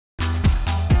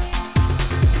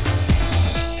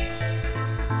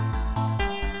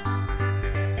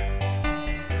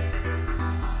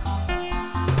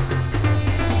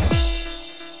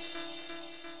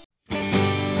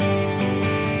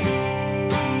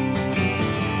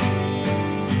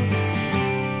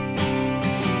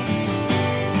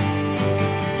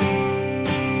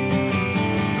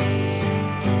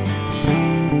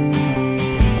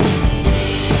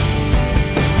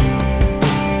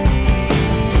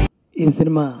ఈ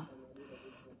సినిమా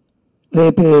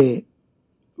రేపే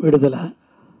విడుదల.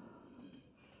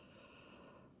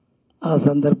 ఆ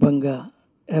సందర్భంగా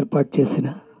ఏర్పాటు చేసిన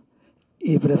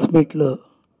ఈ ప్రెస్ మీట్లో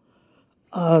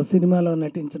ఆ సినిమాలో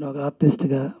నటించిన ఒక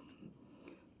ఆర్టిస్ట్గా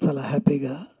చాలా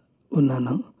హ్యాపీగా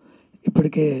ఉన్నాను.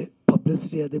 ఇప్పటికే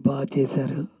పబ్లిసిటీ అది బాగా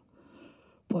చేశారు.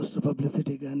 పోస్టర్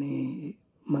పబ్లిసిటీ కానీ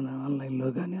మన ఆన్లైన్లో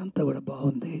కానీ అంతా కూడా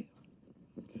బాగుంది.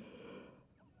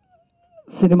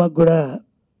 సినిమాకు కూడా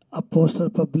ఆ పోస్టర్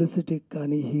పబ్లిసిటీకి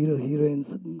కానీ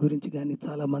హీరోయిన్స్ గురించి కానీ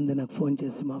చాలామంది నాకు ఫోన్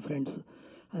చేసి మా ఫ్రెండ్స్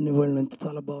అన్ని వాళ్ళ నుంచి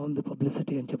చాలా బాగుంది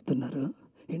పబ్లిసిటీ అని చెప్తున్నారు.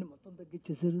 ఏంటి మొత్తం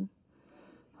తగ్గించేసారు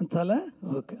చాలా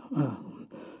ఓకే.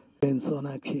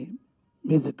 సోనాక్షి,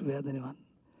 మ్యూజిక్ వేదనివాన్,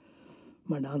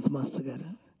 మా డాన్స్ మాస్టర్ గారు,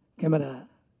 కెమెరా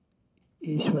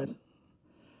ఈశ్వర్,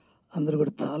 అందరూ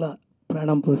కూడా చాలా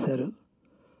ప్రాణం పోశారు.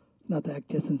 నాతో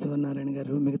యాక్ట్ చేసిన శివనారాయణ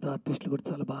గారు, మిగతా ఆర్టిస్టులు కూడా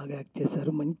చాలా బాగా యాక్ట్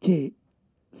చేశారు. మంచి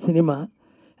సినిమా.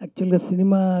 యాక్చువల్గా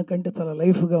సినిమా కంటే చాలా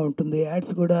లైఫ్గా ఉంటుంది.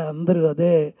 యాడ్స్ కూడా అందరూ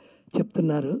అదే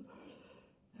చెప్తున్నారు.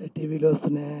 టీవీలో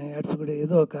వస్తున్న యాడ్స్ కూడా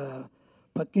ఏదో ఒక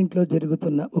పక్కింట్లో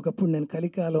జరుగుతున్న, ఒకప్పుడు నేను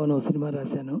కలికాలం అని ఒక సినిమా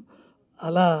రాశాను,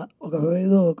 అలా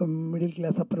ఏదో ఒక మిడిల్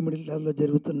క్లాస్ అప్పర్ మిడిల్ క్లాస్లో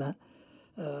జరుగుతున్న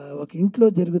ఒక ఇంట్లో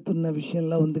జరుగుతున్న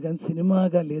విషయంలా ఉంది. కానీ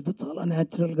సినిమాగా లేదు, చాలా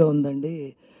న్యాచురల్గా ఉందండి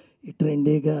ఈ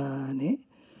ట్రెండీగా అని.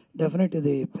 డెఫినెట్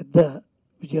ఇది పెద్ద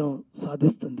విజయం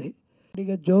సాధిస్తుంది.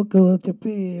 ఇక జోక్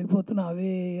చెప్పి వెళ్ళిపోతున్నా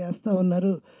అవే వేస్తూ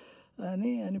ఉన్నారు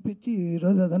అని అనిపించి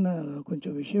ఈరోజు ఏదన్నా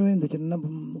కొంచెం విషయం ఏంది చిన్న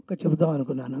ముక్క చెబుదాం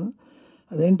అనుకున్నాను.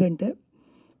 అదేంటంటే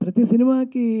ప్రతి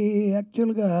సినిమాకి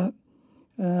యాక్చువల్గా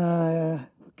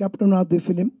captain of the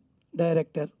film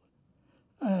director,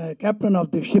 captain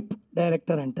of the ship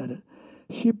director అంటారు.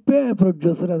 షిప్పే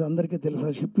ప్రొడ్యూసర్, అది అందరికీ తెలుసు.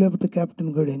 షిప్ లేకపోతే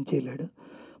కెప్టెన్ కూడా ఏం చేయలేడు.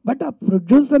 బట్ ఆ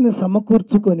ప్రొడ్యూసర్ని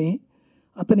సమకూర్చుకొని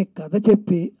అతనికి కథ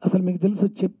చెప్పి, అసలు మీకు తెలుసు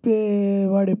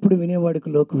చెప్పేవాడు ఎప్పుడు వినేవాడికి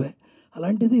లోకువే,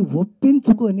 అలాంటిది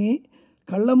ఒప్పించుకొని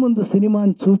కళ్ళ ముందు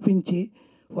సినిమాని చూపించి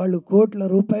వాళ్ళు కోట్ల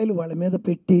రూపాయలు వాళ్ళ మీద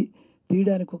పెట్టి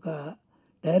తీయడానికి ఒక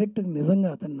డైరెక్టర్కి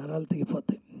నిజంగా అతని నరాలు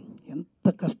తెగిపోతాయి. ఎంత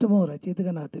కష్టమో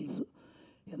రచయితగా నాకు తెలుసు,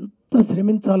 ఎంత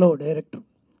శ్రమించాలో డైరెక్టర్.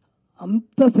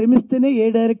 అంత శ్రమిస్తేనే ఏ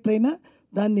డైరెక్టర్ అయినా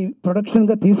దాన్ని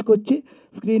ప్రొడక్షన్గా తీసుకొచ్చి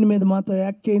స్క్రీన్ మీద మాతో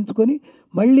యాక్ట్ చేయించుకొని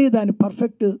మళ్ళీ దాన్ని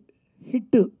పర్ఫెక్ట్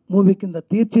హిట్ మూవీ కింద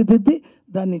తీర్చిదిద్ది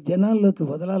దాన్ని జనాల్లోకి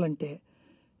వదలాలంటే,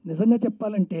 నిజంగా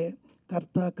చెప్పాలంటే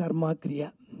కర్త కర్మ క్రియ,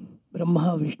 బ్రహ్మ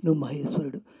విష్ణు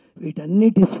మహేశ్వరుడు,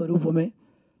 వీటన్నిటి స్వరూపమే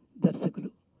దర్శకులు.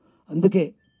 అందుకే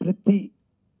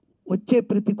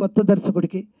ప్రతి కొత్త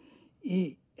దర్శకుడికి ఈ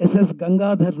ఎస్ఎస్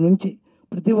గంగాధర్ నుంచి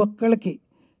ప్రతి ఒక్కళ్ళకి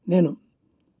నేను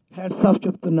హ్యాట్స్ ఆఫ్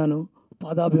చెప్తున్నాను,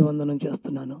 పాదాభివందనం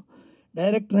చేస్తున్నాను.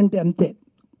 డైరెక్టర్ అంటే అంతే,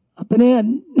 అతనే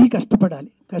అన్నీ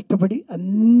కష్టపడి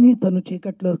అన్నీ తను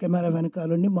చీకట్లో కెమెరా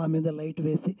వెనకాలండి మా మీద లైట్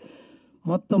వేసి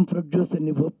మొత్తం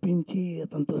ప్రొడ్యూసర్ని ఒప్పించి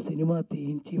అతనితో సినిమా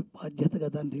తీయించి బాధ్యతగా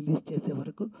దాన్ని రిలీజ్ చేసే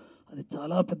వరకు అది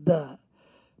చాలా పెద్ద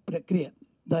ప్రక్రియ.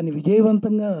 దాన్ని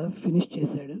విజయవంతంగా ఫినిష్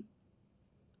చేశాడు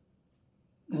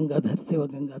శివ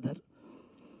గంగాధర్.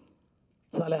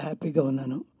 చాలా హ్యాపీగా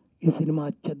ఉన్నాను. ఈ సినిమా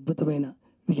అత్యద్భుతమైన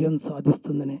విజయం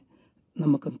సాధిస్తుందనే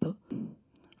నమ్మకంతో.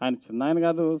 ఆయన చిన్న ఆయన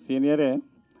కాదు, సీనియరే.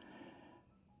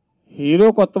 హీరో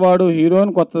కొత్తవాడు,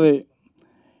 హీరోయిన్ కొత్తది,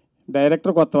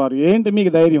 డైరెక్టర్ కొత్తవారు, ఏంటి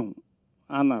మీకు ధైర్యం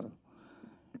అన్నారు.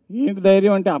 ఏంటి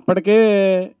ధైర్యం అంటే అప్పటికే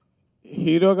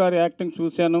హీరో గారి యాక్టింగ్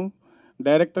చూశాను,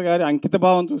 డైరెక్టర్ గారి అంకిత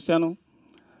భావం చూశాను.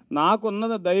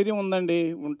 నాకున్నది ధైర్యం ఉందండి,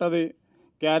 ఉంటుంది,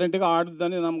 గ్యారెంటీగా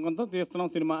ఆడుద్దని నమ్మకంతో తీస్తున్నాం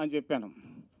సినిమా అని చెప్పాను.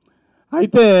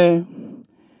 అయితే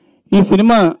ఈ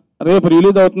సినిమా రేపు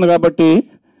రిలీజ్ అవుతుంది కాబట్టి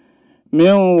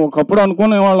మేము ఒకప్పుడు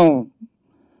అనుకునేవాళ్ళం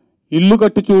ఇల్లు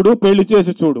కట్టి చూడు, పెళ్లి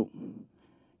చేసి చూడు.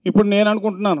 ఇప్పుడు నేను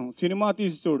అనుకుంటున్నాను సినిమా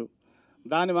తీసి చూడు.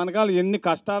 దాని వెనకాల ఎన్ని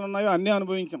కష్టాలు ఉన్నాయో అన్నీ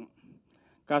అనుభవించాం.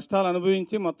 కష్టాలు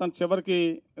అనుభవించి మొత్తం చివరికి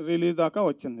రిలీజ్ దాకా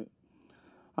వచ్చింది.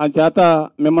 ఆ చేత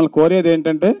మిమ్మల్ని కోరేది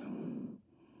ఏంటంటే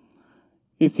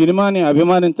ఈ సినిమాని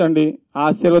అభిమానించండి,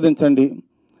 ఆశీర్వదించండి.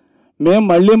 మేము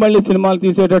మళ్ళీ సినిమాలు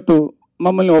తీసేటట్టు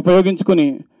మమ్మల్ని ఉపయోగించుకుని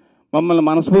మమ్మల్ని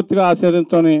మనస్ఫూర్తిగా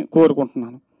ఆశీర్వదించని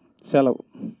కోరుకుంటున్నాను. సెలవు.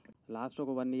 లాస్ట్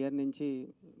ఒక 1 ఇయర్ నుంచి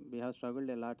వీ హ్యావ్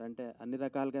స్ట్రగుల్డ్ ఎలాట్. అంటే అన్ని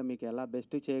రకాలుగా మీకు ఎలా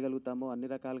బెస్ట్ చేయగలుగుతామో అన్ని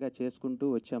రకాలుగా చేసుకుంటూ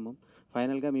వచ్చాము.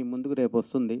 ఫైనల్గా మీ ముందుకు రేపు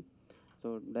వస్తుంది. సో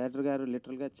డైరెక్టర్ గారు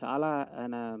లిటరల్గా చాలా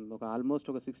ఆయన ఆల్మోస్ట్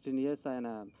ఒక 16 ఇయర్స్ ఆయన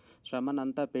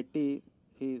శ్రమనంతా పెట్టి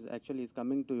ఈజ్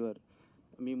కమింగ్ టు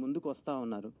మీ ముందుకు వస్తూ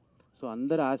ఉన్నారు. సో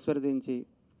అందరూ ఆశీర్వదించి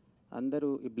అందరూ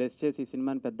బ్లెస్ చేసి ఈ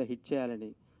సినిమాని పెద్ద హిట్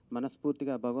చేయాలని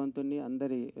మనస్ఫూర్తిగా భగవంతుని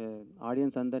అందరి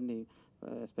ఆడియన్స్ అందరినీ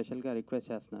స్పెషల్గా రిక్వెస్ట్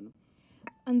చేస్తున్నాను.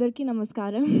 అందరికీ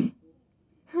నమస్కారం.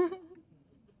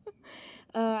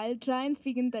 I'll try and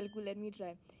speak in Telugu. Let me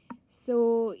try. So,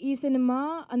 ఈ సినిమా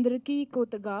అందరికీ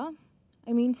కొత్తగా,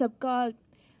 I mean, सबका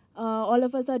All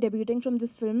of us are debuting from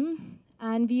this film,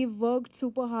 and we've worked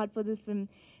super hard for this film.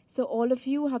 So all of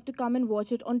you have to come and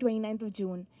watch it on 29th of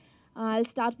June. I'll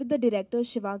start with the director,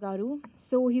 Shiva Garu.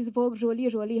 So he's worked really,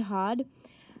 really hard,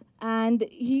 and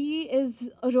he is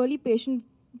a really patient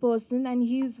person, and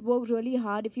he's worked really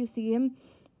hard. If you see him,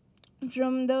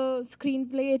 from the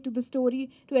screenplay to the story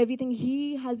to everything,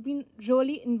 he has been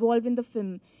really involved in the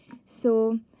film.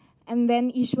 So, and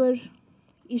then Ishwar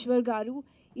Garu,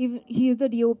 he is the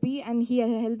DOP, and he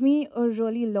helped me a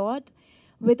really lot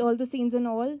with all the scenes and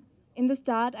all. In the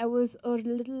start, I was a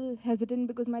little hesitant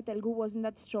because my Telugu wasn't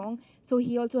that strong, so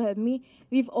he also helped me.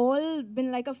 We've all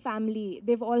been like a family.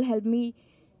 They've all helped me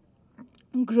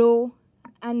grow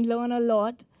and learn a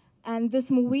lot. And this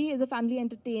movie is a family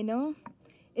entertainer.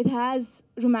 It has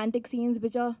romantic scenes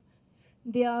which are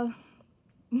they are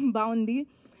boundy.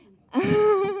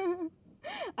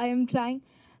 I am trying.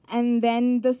 And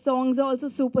then the songs are also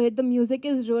super hit. The music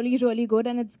is really, really good,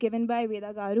 and it's given by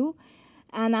Veda Garu.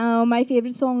 And my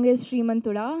favorite song is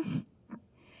Srimantuda.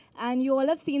 And you all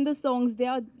have seen the songs, they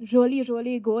are really,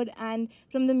 really good. And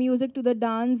from the music to the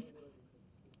dance,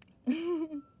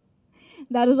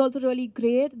 that is also really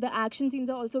great. The action scenes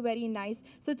are also very nice.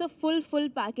 So it's a full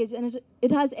package, and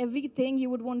it has everything you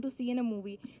would want to see in a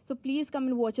movie. So please come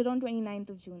and watch it on 29th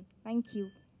of June. Thank you.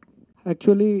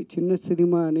 Actually చిన్న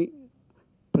cinema అని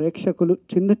ప్రేక్షకులు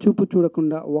చిన్న చూపు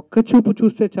చూడకుండా ఒక్క చూపు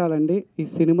చూస్తే చాలండి ఈ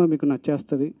సినిమా మీకు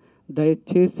నచ్చేస్తుంది.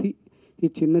 దయచేసి ఈ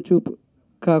చిన్న చూపు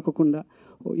కాకుండా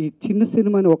ఈ చిన్న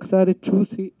సినిమాని ఒకసారి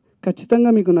చూసి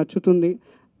ఖచ్చితంగా మీకు నచ్చుతుంది.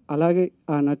 అలాగే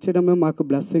ఆ నచ్చడమే మాకు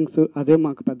బ్లెస్సింగ్స్, అదే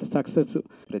మాకు పెద్ద సక్సెస్.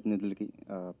 ప్రతినిధులకి,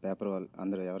 పేపర్ వాళ్ళు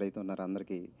అందరూ ఎవరైతే ఉన్నారో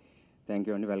అందరికీ థ్యాంక్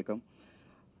యూ అండి, వెల్కమ్.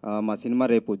 మా సినిమా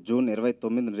రేపు జూన్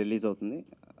 29న రిలీజ్ అవుతుంది.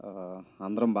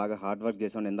 అందరం బాగా హార్డ్ వర్క్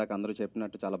చేసాం. ఇందాక అందరూ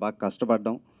చెప్పినట్టు చాలా బాగా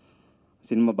కష్టపడ్డాం.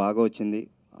 సినిమా బాగా వచ్చింది.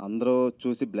 అందరూ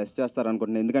చూసి బ్లెస్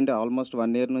చేస్తారనుకుంటున్నాను. ఎందుకంటే ఆల్మోస్ట్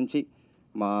 1 year నుంచి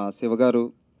మా శివగారు,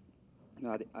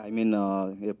 అది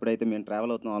ఎప్పుడైతే మేము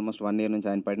ట్రావెల్ అవుతున్నాం ఆల్మోస్ట్ 1 year నుంచి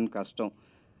ఆయన పడిన కష్టం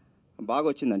బాగా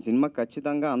వచ్చిందండి. సినిమా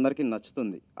ఖచ్చితంగా అందరికీ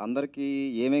నచ్చుతుంది. అందరికీ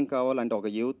ఏమేం కావాలంటే ఒక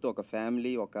యూత్, ఒక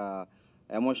ఫ్యామిలీ, ఒక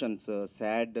emotions,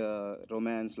 sad,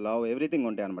 romance, love, everything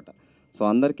ఉంటాయి అనమాట. సో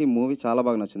అందరికీ మూవీ చాలా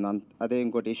బాగా నచ్చింది. అదే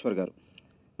ఇంకోటి ఈశ్వర్ గారు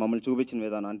మమ్మల్ని చూపించిన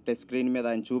విధానం, అంటే స్క్రీన్ మీద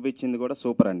ఆయన చూపించింది కూడా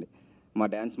సూపర్ అండి. మా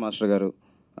డ్యాన్స్ మాస్టర్ గారు,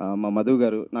 మా మధు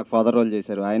గారు నాకు ఫాదర్ రోల్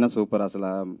చేశారు, ఆయన సూపర్. అసలు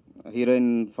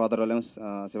హీరోయిన్ ఫాదర్ రోల్ ఏమో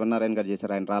శివనారాయణ గారు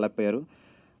చేశారు, ఆయన రాలేకపోయారు.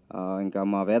 ఇంకా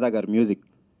మా వేద గారు మ్యూజిక్,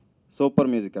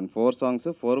 సూపర్ మ్యూజిక్ అండి. 4 songs,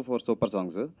 4 super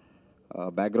songs.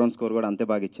 Background score కూడా అంతే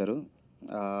బాగా ఇచ్చారు.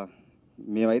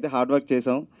 మేమైతే హార్డ్ వర్క్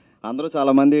చేసాం. అందరూ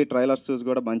చాలామంది ట్రైలర్స్ చూసి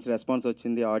కూడా మంచి రెస్పాన్స్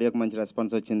వచ్చింది, ఆడియోకి మంచి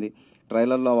రెస్పాన్స్ వచ్చింది.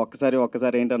 ట్రైలర్లో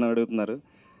ఒక్కసారి ఏంటని అడుగుతున్నారు.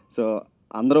 సో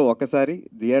అందరూ ఒక్కసారి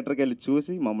థియేటర్కి వెళ్ళి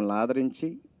చూసి మమ్మల్ని ఆదరించి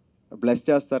బ్లెస్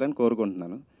చేస్తారని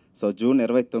కోరుకుంటున్నాను. సో జూన్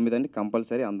 29 అండి,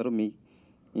 కంపల్సరీ అందరూ మీ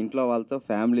ఇంట్లో వాళ్ళతో,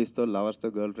 ఫ్యామిలీస్తో, లవర్స్తో,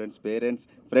 గర్ల్ ఫ్రెండ్స్, పేరెంట్స్,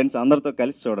 ఫ్రెండ్స్ అందరితో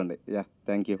కలిసి చూడండి. Yeah,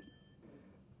 thank you.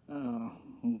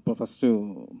 ఫస్ట్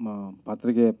మా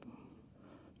పాత్రికేయ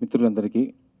మిత్రులందరికీ,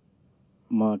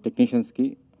 మా టెక్నీషియన్స్కి,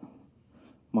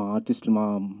 మా ఆర్టిస్టులు, మా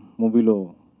మూవీలో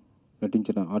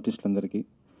నటించిన ఆర్టిస్టులందరికీ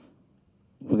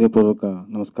హృదయపూర్వక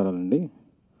నమస్కారాలండి.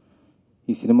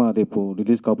 ఈ సినిమా రేపు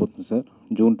రిలీజ్ కాబోతుంది sir.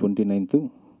 June 29th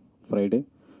Friday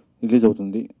release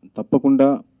అవుతుంది. తప్పకుండా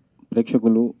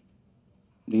ప్రేక్షకులు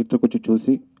థియేటర్కి వచ్చి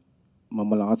చూసి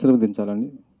మమ్మల్ని ఆశీర్వదించాలని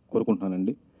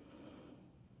కోరుకుంటున్నానండి.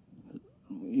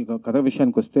 ఇక కథ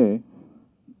విషయానికి వస్తే,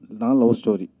 నా లవ్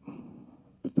స్టోరీ,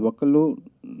 ప్రతి ఒక్కళ్ళు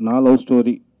నా లవ్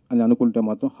స్టోరీ అని అనుకుంటే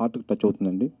మాత్రం హార్ట్కి టచ్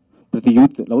అవుతుందండి. ప్రతి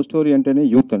యూత్ లవ్ స్టోరీ అంటేనే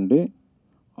యూత్ అండి.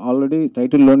 ఆల్రెడీ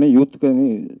టైటిల్లోనే యూత్ అని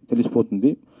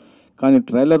తెలిసిపోతుంది. కానీ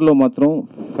ట్రైలర్లో మాత్రం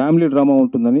ఫ్యామిలీ డ్రామా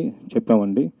ఉంటుందని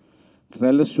చెప్పామండి.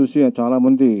 ట్రైలర్స్ చూసి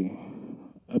చాలామంది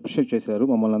అప్రిషియేట్ చేశారు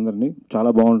మమ్మల్ని అందరినీ, చాలా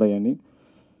బాగుంటాయని.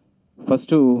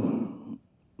 ఫస్ట్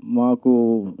మాకు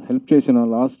హెల్ప్ చేసిన,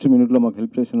 లాస్ట్ మినిట్లో మాకు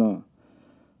హెల్ప్ చేసిన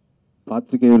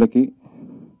పాత్రికేయులకి,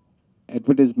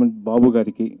 అడ్వర్టైజ్మెంట్ బాబు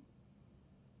గారికి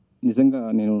నిజంగా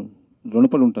నేను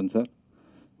రుణపడి ఉంటాను సార్.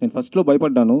 నేను ఫస్ట్లో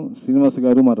భయపడ్డాను. శ్రీనివాస్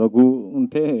గారు, మా రఘు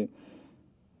ఉంటే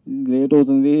లేట్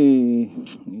అవుతుంది,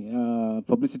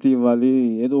 పబ్లిసిటీ ఇవ్వాలి,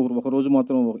 ఏదో ఒక రోజు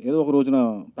మాత్రం ఏదో ఒక రోజున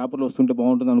పేపర్లో వస్తుంటే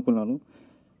బాగుంటుంది అనుకున్నాను.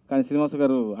 కానీ శ్రీనివాస్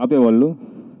గారు ఆపేవాళ్ళు,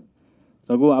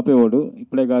 రఘు ఆపేవాడు,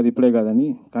 ఇప్పుడే కాదని.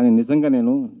 కానీ నిజంగా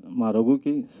నేను మా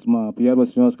రఘుకి, మా పిఆర్ఓ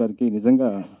శ్రీనివాస్ గారికి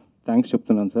నిజంగా థ్యాంక్స్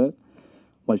చెప్తున్నాను సార్.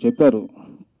 వాళ్ళు చెప్పారు,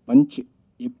 పంచ్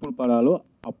ఎప్పుడు పడాలో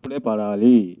అప్పుడే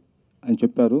పడాలి అని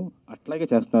చెప్పారు. అట్లాగే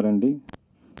చేస్తున్నారండి.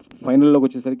 ఫైనల్లోకి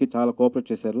వచ్చేసరికి చాలా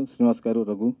కోఆపరేట్ చేశారు శ్రీనివాస్ గారు,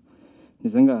 రఘు.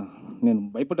 నిజంగా నేను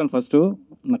భయపడ్డాను ఫస్ట్,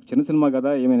 నాకు చిన్న సినిమా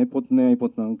కదా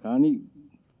ఏమైపోతున్నాను, కానీ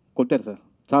కొట్టారు సార్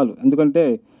చాలు. ఎందుకంటే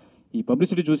ఈ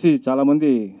పబ్లిసిటీ చూసి చాలామంది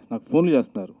నాకు ఫోన్లు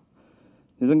చేస్తున్నారు.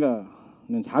 నిజంగా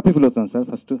నేను హ్యాపీ ఫీల్ అవుతాను సార్.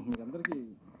 ఫస్ట్ మీకు అందరికీ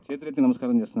చేతులెత్తి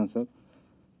నమస్కారం చేస్తున్నాను సార్.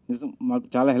 నిజం మాకు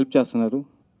చాలా హెల్ప్ చేస్తున్నారు.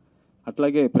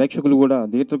 అట్లాగే ప్రేక్షకులు కూడా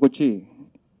థియేటర్కి వచ్చి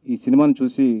ఈ సినిమాను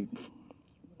చూసి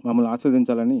మమ్మల్ని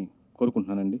ఆస్వాదించాలని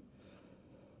కోరుకుంటున్నానండి.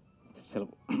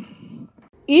 సెలవు.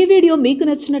 ఈ వీడియో మీకు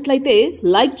నచ్చినట్లయితే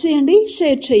లైక్ చేయండి,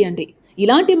 షేర్ చేయండి.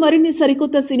 ఇలాంటి మరిన్ని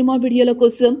సరికొత్త సినిమా వీడియోల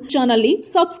కోసం ఛానల్ని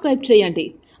సబ్స్క్రైబ్ చేయండి.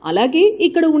 అలాగే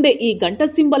ఇక్కడ ఉండే ఈ గంట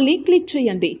సింబల్ని క్లిక్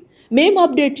చేయండి. మేము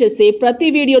అప్డేట్ చేసే ప్రతి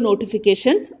వీడియో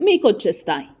నోటిఫికేషన్స్ మీకు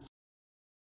వచ్చేస్తాయి.